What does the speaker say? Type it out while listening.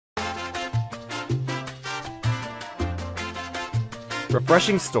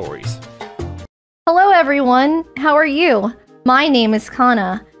refreshing stories. Hello everyone, how are you? My name is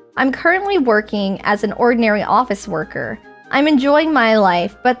Kana. I'm currently working as an ordinary office worker. I'm enjoying my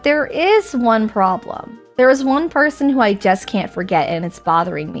life, but there is one problem. There is one person who I just can't forget and it's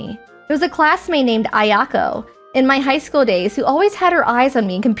bothering me. There was a classmate named Ayako in my high school days who always had her eyes on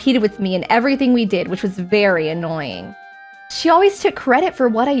me and competed with me in everything we did, which was very annoying. She always took credit for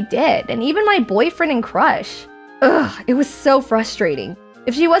what I did, and even my boyfriend and crush. Ugh, it was so frustrating.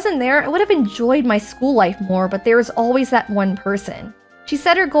 If she wasn't there, I would have enjoyed my school life more, but there was always that one person. She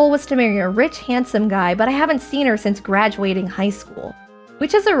said her goal was to marry a rich, handsome guy, but I haven't seen her since graduating high school.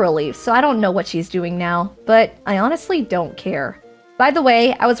 Which is a relief, so I don't know what she's doing now, but I honestly don't care. By the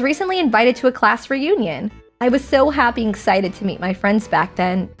way, I was recently invited to a class reunion. I was so happy and excited to meet my friends back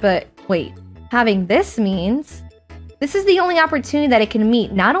then, but wait, having this means... This is the only opportunity that I can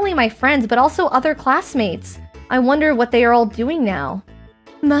meet not only my friends, but also other classmates. I wonder what they are all doing now.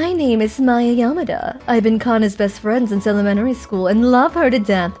 My name is Maya Yamada. I've been Kana's best friend since elementary school and love her to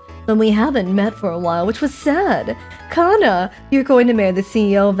death, but we haven't met for a while, which was sad. Kana, you're going to marry the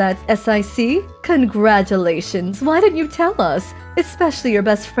CEO of that SIC? Congratulations, why didn't you tell us? Especially your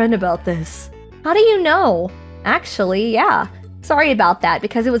best friend about this. How do you know? Actually, yeah. Sorry about that,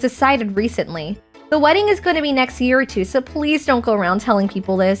 because it was decided recently. The wedding is going to be next year or two, so please don't go around telling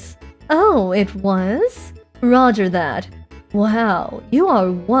people this. Oh, it was? Roger that. Wow, you are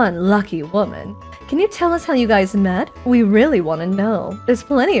one lucky woman. Can you tell us how you guys met? We really want to know. There's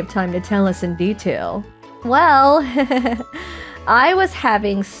plenty of time to tell us in detail. Well, I was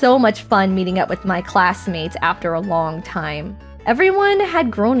having so much fun meeting up with my classmates after a long time. Everyone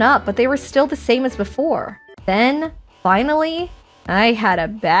had grown up, but they were still the same as before. Then, finally, I had a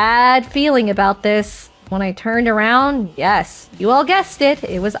bad feeling about this. When I turned around, yes, you all guessed it,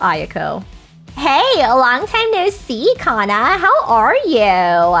 it was Ayako. Hey, a long time no see, Kana. How are you?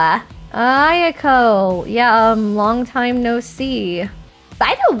 Ayako, yeah, long time no see.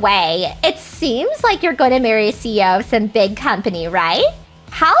 By the way, it seems like you're going to marry a CEO of some big company, right?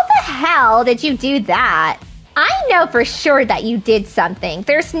 How the hell did you do that? I know for sure that you did something.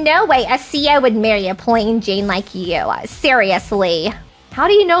 There's no way a CEO would marry a plain Jane like you. Seriously. How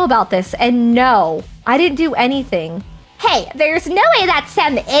do you know about this? And no, I didn't do anything. Hey, there's no way that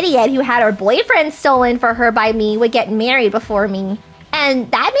some idiot who had her boyfriend stolen for her by me would get married before me. And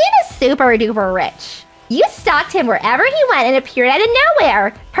that man is super duper rich. You stalked him wherever he went and appeared out of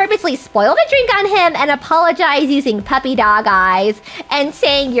nowhere, purposely spoiled a drink on him and apologized using puppy dog eyes and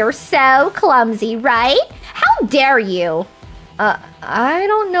saying you're so clumsy, right? How dare you? I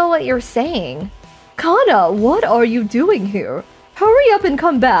don't know what you're saying. Kana, what are you doing here? Hurry up and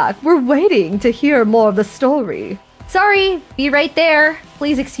come back. We're waiting to hear more of the story. Sorry, be right there.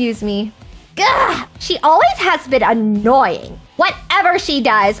 Please excuse me. Ugh, she always has been annoying. Whatever she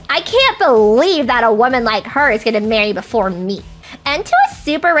does, I can't believe that a woman like her is gonna marry before me. And to a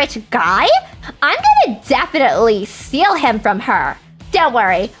super rich guy? I'm gonna definitely steal him from her. Don't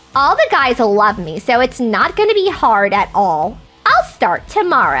worry, all the guys love me, so it's not gonna be hard at all. I'll start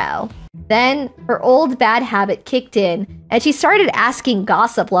tomorrow. Then her old bad habit kicked in, and she started asking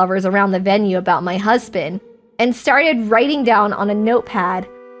gossip lovers around the venue about my husband, and started writing down on a notepad.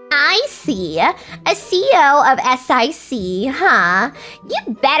 I see. A CEO of SIC, huh?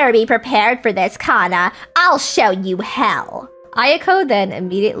 You better be prepared for this, Kana. I'll show you hell. Ayako then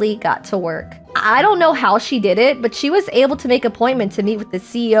immediately got to work. I don't know how she did it, but she was able to make an appointment to meet with the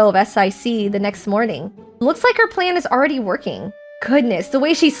CEO of SIC the next morning. Looks like her plan is already working. Goodness, the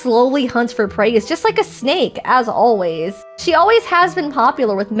way she slowly hunts for prey is just like a snake, as always. She always has been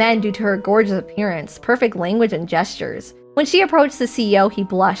popular with men due to her gorgeous appearance, perfect language, and gestures. When she approached the CEO, he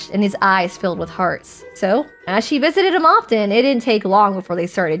blushed and his eyes filled with hearts. So, as she visited him often, it didn't take long before they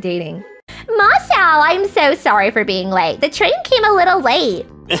started dating. Masao, I'm so sorry for being late. The train came a little late.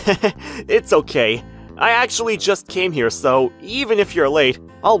 It's okay. I actually just came here, so even if you're late,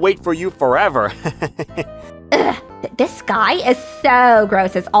 I'll wait for you forever. Ugh, this guy is so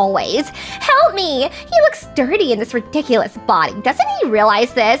gross as always. Help me! He looks dirty in this ridiculous body. Doesn't he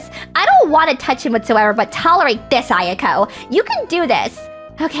realize this? I don't want to touch him whatsoever, but tolerate this, Ayako. You can do this.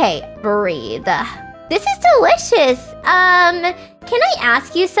 Okay, breathe. This is delicious. Can I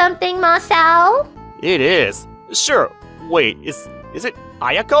ask you something, Masao? It is. Sure. Wait, is it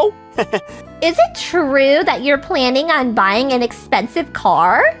Ayako? Is it true that you're planning on buying an expensive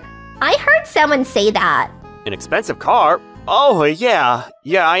car? I heard someone say that. An expensive car? Oh, yeah,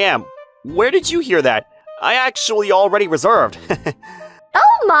 I am. Where did you hear that? I actually already reserved.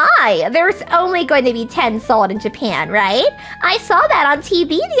 Oh my! There's only going to be 10 sold in Japan, right? I saw that on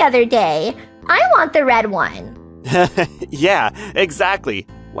TV the other day. I want the red one. Yeah, exactly.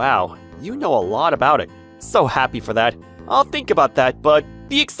 Wow, you know a lot about it. So happy for that. I'll think about that, but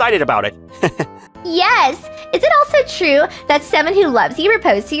be excited about it. Yes! Is it also true that someone who loves you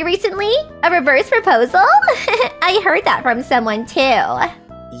proposed to you recently? A reverse proposal? I heard that from someone too.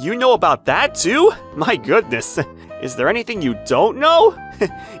 You know about that too? My goodness. Is there anything you don't know?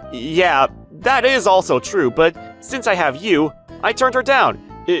 Yeah, that is also true, but since I have you, I turned her down.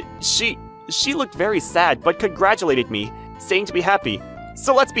 She looked very sad, but congratulated me, saying to be happy.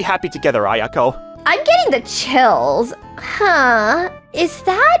 So let's be happy together, Ayako. I'm getting the chills. Huh? Is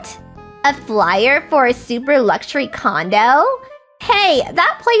that a flyer for a super luxury condo? Hey,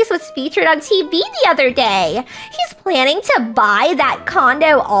 that place was featured on TV the other day. He's planning to buy that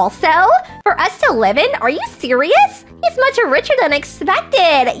condo also? For us to live in? Are you serious? He's much richer than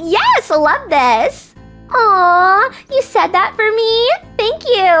expected. Yes, love this. Aw, you said that for me? Thank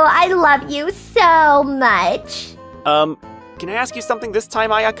you. I love you so much. Can I ask you something this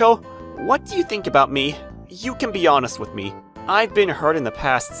time, Ayako? What do you think about me? You can be honest with me. I've been hurt in the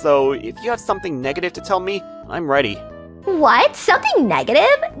past, so if you have something negative to tell me, I'm ready. What? Something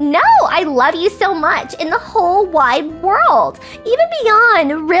negative? No, I love you so much in the whole wide world. Even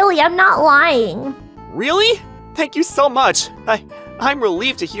beyond, really, I'm not lying. Really? Thank you so much. I'm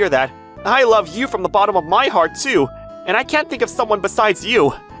relieved to hear that. I love you from the bottom of my heart too, and I can't think of someone besides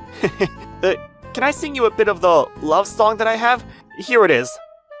you. Can I sing you a bit of the love song that I have? Here it is.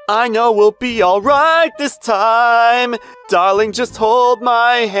 I know we'll be alright this time. Darling, just hold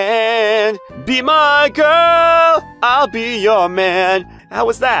my hand. Be my girl, I'll be your man. How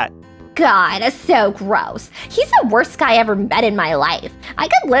was that? God, that's so gross. He's the worst guy I ever met in my life. I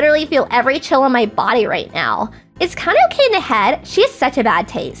could literally feel every chill in my body right now. It's kind of okay in the head. She has such a bad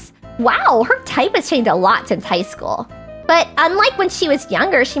taste. Wow, her type has changed a lot since high school. But unlike when she was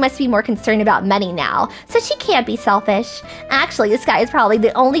younger, she must be more concerned about money now, so she can't be selfish. Actually, this guy is probably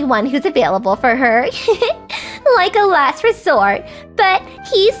the only one who's available for her. Like a last resort. But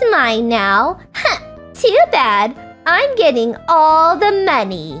he's mine now. Too bad. I'm getting all the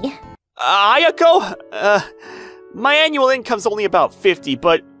money. Ayako, my annual income's only about 50,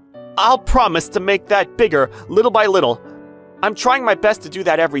 but I'll promise to make that bigger, little by little. I'm trying my best to do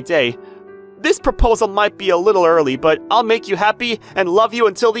that every day. This proposal might be a little early, but I'll make you happy and love you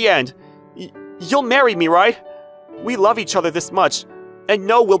until the end. You'll marry me, right? We love each other this much, and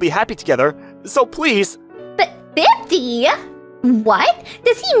know we'll be happy together, so please. But 50? What?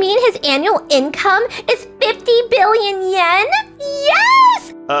 Does he mean his annual income is 50 billion yen?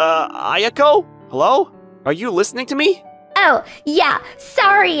 Yes! Ayako? Hello? Are you listening to me? Oh, yeah,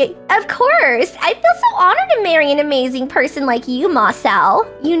 sorry. Of course. I feel so honored to marry an amazing person like you, Marcel.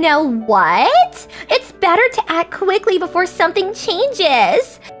 You know what? It's better to act quickly before something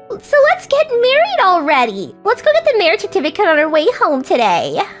changes. So let's get married already. Let's go get the marriage certificate on our way home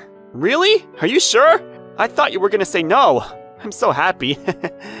today. Really? Are you sure? I thought you were gonna say no. I'm so happy.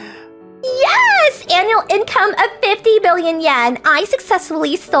 Yes! Annual income of 50 billion yen. I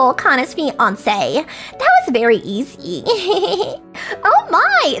successfully stole Kana's fiancé. That was very easy. Oh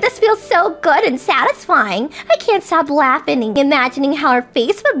my! This feels so good and satisfying. I can't stop laughing, imagining how her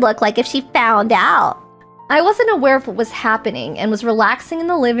face would look like if she found out. I wasn't aware of what was happening and was relaxing in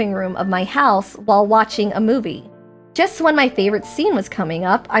the living room of my house while watching a movie. Just when my favorite scene was coming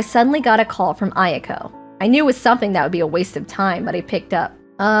up, I suddenly got a call from Ayako. I knew it was something that would be a waste of time, but I picked up.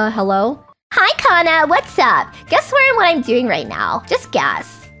 Hello? Hi, Kana. What's up? Guess where and what I'm doing right now. Just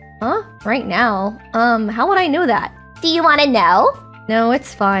guess. Huh? Right now? How would I know that? Do you want to know? No,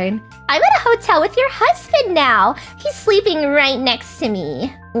 it's fine. I'm at a hotel with your husband now. He's sleeping right next to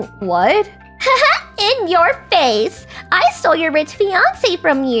me. What? In your face. I stole your rich fiancé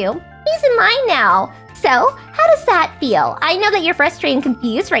from you. He's mine now. So, how does that feel? I know that you're frustrated and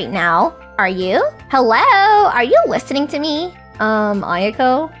confused right now. Are you? Hello? Are you listening to me?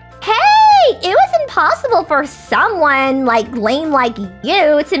 Ayako? Hey! It was impossible for someone lame like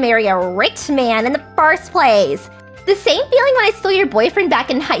you to marry a rich man in the first place. The same feeling when I stole your boyfriend back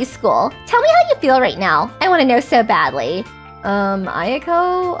in high school. Tell me how you feel right now. I want to know so badly.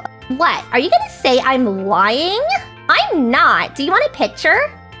 Ayako? What? Are you gonna say I'm lying? I'm not. Do you want a picture?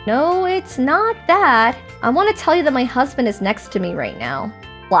 No, it's not that. I want to tell you that my husband is next to me right now.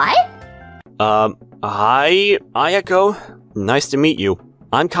 What? Hi, Ayako. Nice to meet you.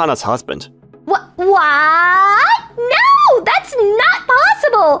 I'm Kana's husband. What? No, that's not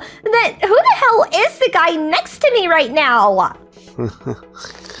possible. Who the hell is the guy next to me right now?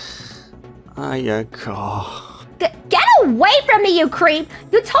 Ayako. Get away from me, you creep!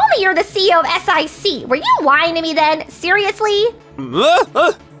 You told me you're the CEO of SIC. Were you lying to me then? Seriously?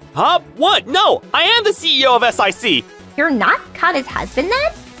 Huh? What? No, I am the CEO of SIC. You're not Kana's husband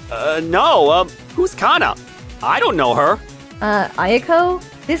then? No, who's Kana? I don't know her. Ayako?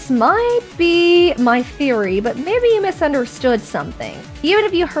 This might be my theory, but maybe you misunderstood something. Even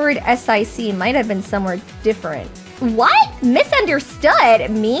if you heard SIC might have been somewhere different. What?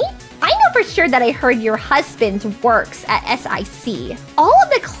 Misunderstood? Me? I know for sure that I heard your husband works at SIC. All of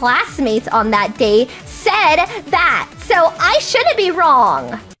the classmates on that day said that, so I shouldn't be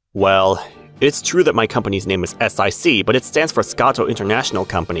wrong. Well, it's true that my company's name is SIC, but it stands for Scato International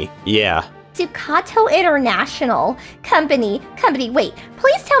Company. Yeah. Ducato International Company. Wait,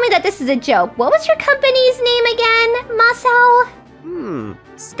 please tell me that this is a joke. What was your company's name again, Masao?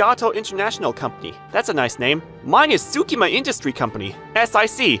 Scato International Company. That's a nice name. Mine is Tsukima Industry Company,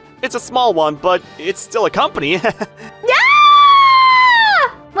 SIC. It's a small one, but it's still a company.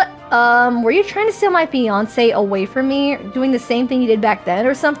 What? Were you trying to steal my fiancé away from me? Doing the same thing you did back then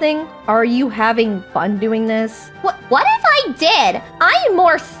or something? Are you having fun doing this? What if I did? I'm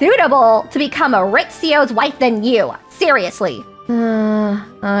more suitable to become a rich CEO's wife than you. Seriously.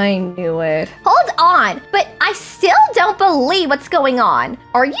 I knew it. Hold on, but I still don't believe what's going on.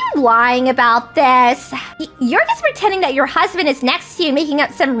 Are you lying about this? You're just pretending that your husband is next to you making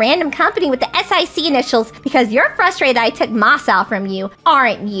up some random company with the SIC initials because you're frustrated that I took Masao from you,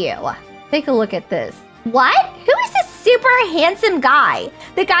 aren't you? Take a look at this. What? Who is this super handsome guy?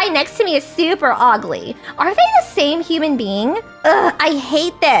 The guy next to me is super ugly. Are they the same human being? Ugh, I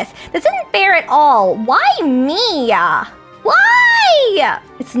hate this. This isn't fair at all. Why me? Why?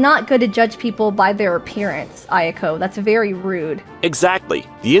 It's not good to judge people by their appearance, Ayako. That's very rude. Exactly.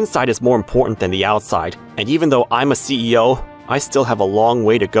 The inside is more important than the outside. And even though I'm a CEO, I still have a long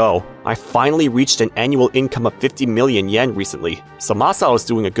way to go. I finally reached an annual income of 50 million yen recently, so Masao is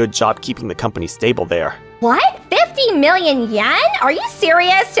doing a good job keeping the company stable there. What? 50 million yen? Are you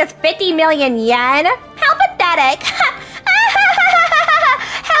serious? Just 50 million yen? How pathetic.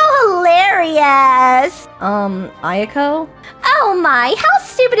 How hilarious. Ayako? Oh my, how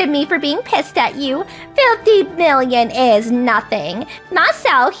stupid of me for being pissed at you. 50 million is nothing.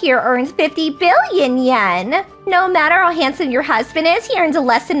 Masao here earns 50 billion yen. No matter how handsome your husband is, he earns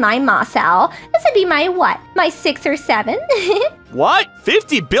less than my Masao. This would be my what? My 6 or 7? What?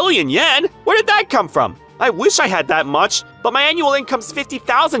 50 billion yen? Where did that come from? I wish I had that much, but my annual income's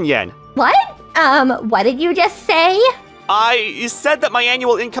 50,000 yen. What? What did you just say? I said that my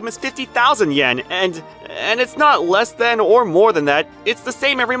annual income is 50,000 yen, and it's not less than or more than that. It's the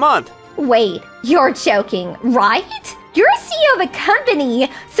same every month. Wait, you're joking, right? You're a CEO of a company,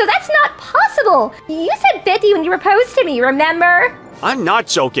 so that's not possible. You said 50 when you proposed to me, remember? I'm not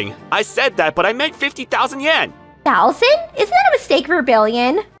joking. I said that, but I meant 50,000 yen. 1,000? Isn't that a mistake for a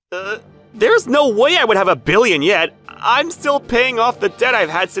billion? There's no way I would have a billion yet. I'm still paying off the debt I've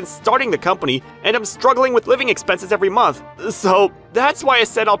had since starting the company, and I'm struggling with living expenses every month. So that's why I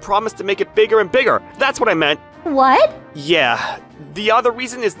said I'll promise to make it bigger and bigger. That's what I meant. What? Yeah. The other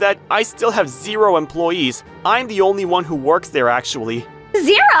reason is that I still have 0 employees. I'm the only one who works there, actually.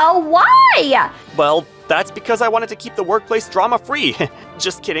 0? Why? Well, that's because I wanted to keep the workplace drama-free.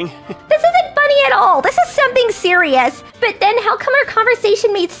 Just kidding. This isn't funny at all. This is something serious. But then how come our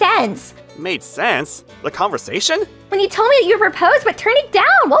conversation made sense? Made sense? The conversation? When you told me that you proposed but turned it down,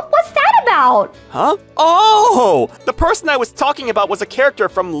 what was that about? Huh? Oh! The person I was talking about was a character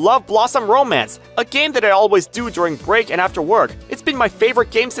from Love Blossom Romance, a game that I always do during break and after work. It's been my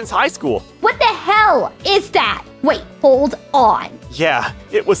favorite game since high school. What the hell is that? Wait, hold on. Yeah,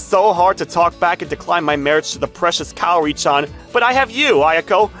 it was so hard to talk back and decline my marriage to the precious Kaori-chan, but I have you,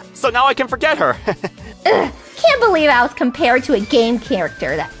 Ayako, so now I can forget her. Ugh, can't believe I was compared to a game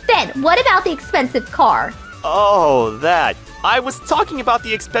character. Then, what about the expensive car? Oh, that. I was talking about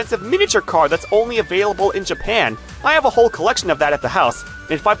the expensive miniature car that's only available in Japan. I have a whole collection of that at the house.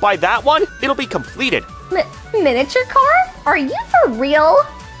 And if I buy that one, it'll be completed. Miniature car? Are you for real?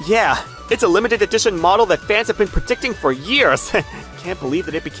 Yeah, it's a limited edition model that fans have been predicting for years. Can't believe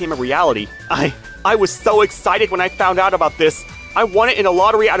that it became a reality. I was so excited when I found out about this. I won it in a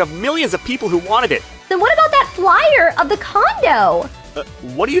lottery out of millions of people who wanted it. Then what about that flyer of the condo?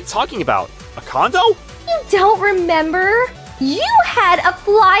 What are you talking about? A condo? You don't remember? You had a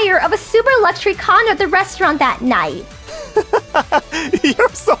flyer of a super luxury condo at the restaurant that night.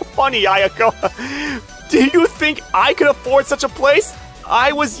 You're so funny, Ayako. Do you think I could afford such a place?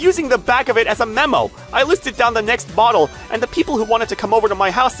 I was using the back of it as a memo. I listed down the next model and the people who wanted to come over to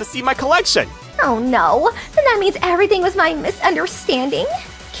my house to see my collection. Oh no, then that means everything was my misunderstanding.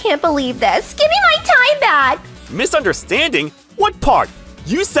 Can't believe this. Give me my time back. Misunderstanding? What part?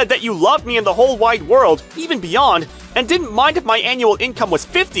 You said that you loved me in the whole wide world, even beyond, and didn't mind if my annual income was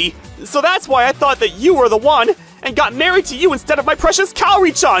 50, so that's why I thought that you were the one and got married to you instead of my precious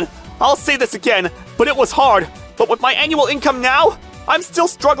Kaori-chan. I'll say this again, but it was hard. But with my annual income now, I'm still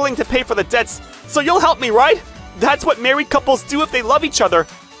struggling to pay for the debts, so you'll help me, right? That's what married couples do if they love each other,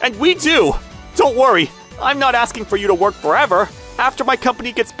 and we do. Don't worry, I'm not asking for you to work forever. After my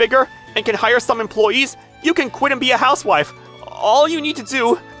company gets bigger and can hire some employees, you can quit and be a housewife. All you need to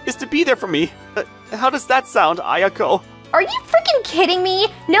do is to be there for me. How does that sound, Ayako? Are you freaking kidding me?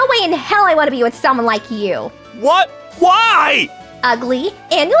 No way in hell I want to be with someone like you. What? Why? Ugly,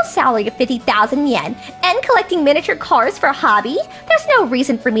 annual salary of 50,000 yen, and collecting miniature cars for a hobby? There's no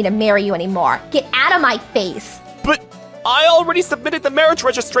reason for me to marry you anymore. Get out of my face. But I already submitted the marriage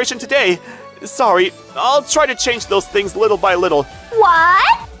registration today. Sorry, I'll try to change those things little by little.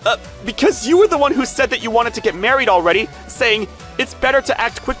 What? Because you were the one who said that you wanted to get married already, saying it's better to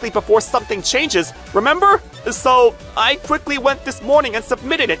act quickly before something changes, remember? So I quickly went this morning and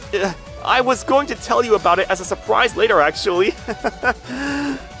submitted it. I was going to tell you about it as a surprise later, actually.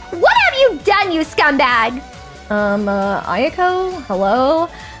 What have you done, you scumbag? Ayako, hello?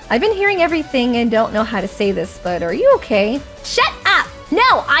 I've been hearing everything and don't know how to say this, but are you okay? Shut up!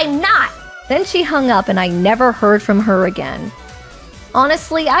 No, I'm not! Then she hung up and I never heard from her again.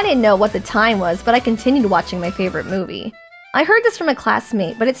 Honestly, I didn't know what the time was, but I continued watching my favorite movie. I heard this from a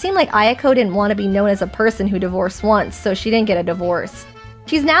classmate, but it seemed like Ayako didn't want to be known as a person who divorced once, so she didn't get a divorce.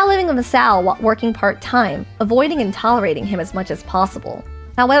 She's now living with Masao while working part-time, avoiding and tolerating him as much as possible.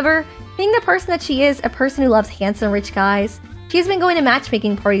 However, being the person that she is, a person who loves handsome rich guys, she's been going to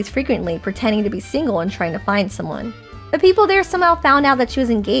matchmaking parties frequently, pretending to be single and trying to find someone. The people there somehow found out that she was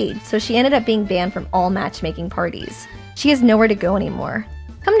engaged, so she ended up being banned from all matchmaking parties. She has nowhere to go anymore.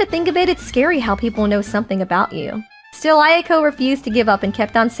 Come to think of it, it's scary how people know something about you. Still, Ayako refused to give up and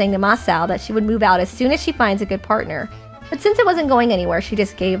kept on saying to Masao that she would move out as soon as she finds a good partner. But since it wasn't going anywhere, she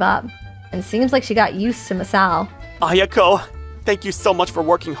just gave up. And seems like she got used to Masao. Ayako, thank you so much for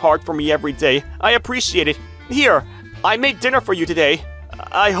working hard for me every day. I appreciate it. Here, I made dinner for you today.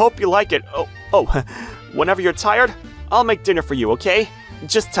 I hope you like it. Whenever you're tired, I'll make dinner for you, okay?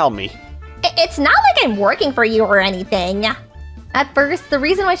 Just tell me. It's not like I'm working for you or anything. At first, the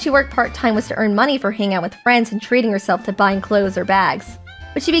reason why she worked part-time was to earn money for hanging out with friends and treating herself to buying clothes or bags.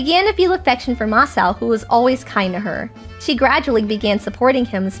 But she began to feel affection for Masao, who was always kind to her. She gradually began supporting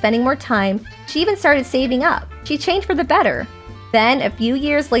him, spending more time. She even started saving up. She changed for the better. Then, a few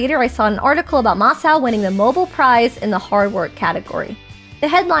years later, I saw an article about Masao winning the Mobile Prize in the hard work category. The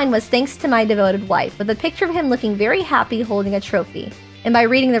headline was "Thanks to my devoted wife," with a picture of him looking very happy holding a trophy. And by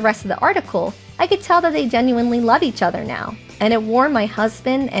reading the rest of the article, I could tell that they genuinely love each other now. And it warmed my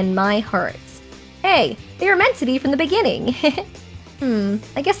husband and my hearts. Hey, they were meant to be from the beginning.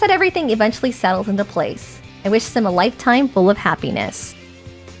 I guess that everything eventually settles into place. I wish them a lifetime full of happiness.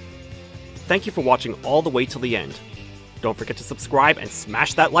 Thank you for watching all the way till the end. Don't forget to subscribe and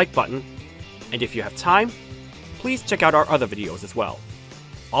smash that like button. And if you have time, please check out our other videos as well.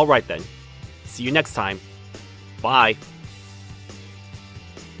 Alright then, see you next time. Bye.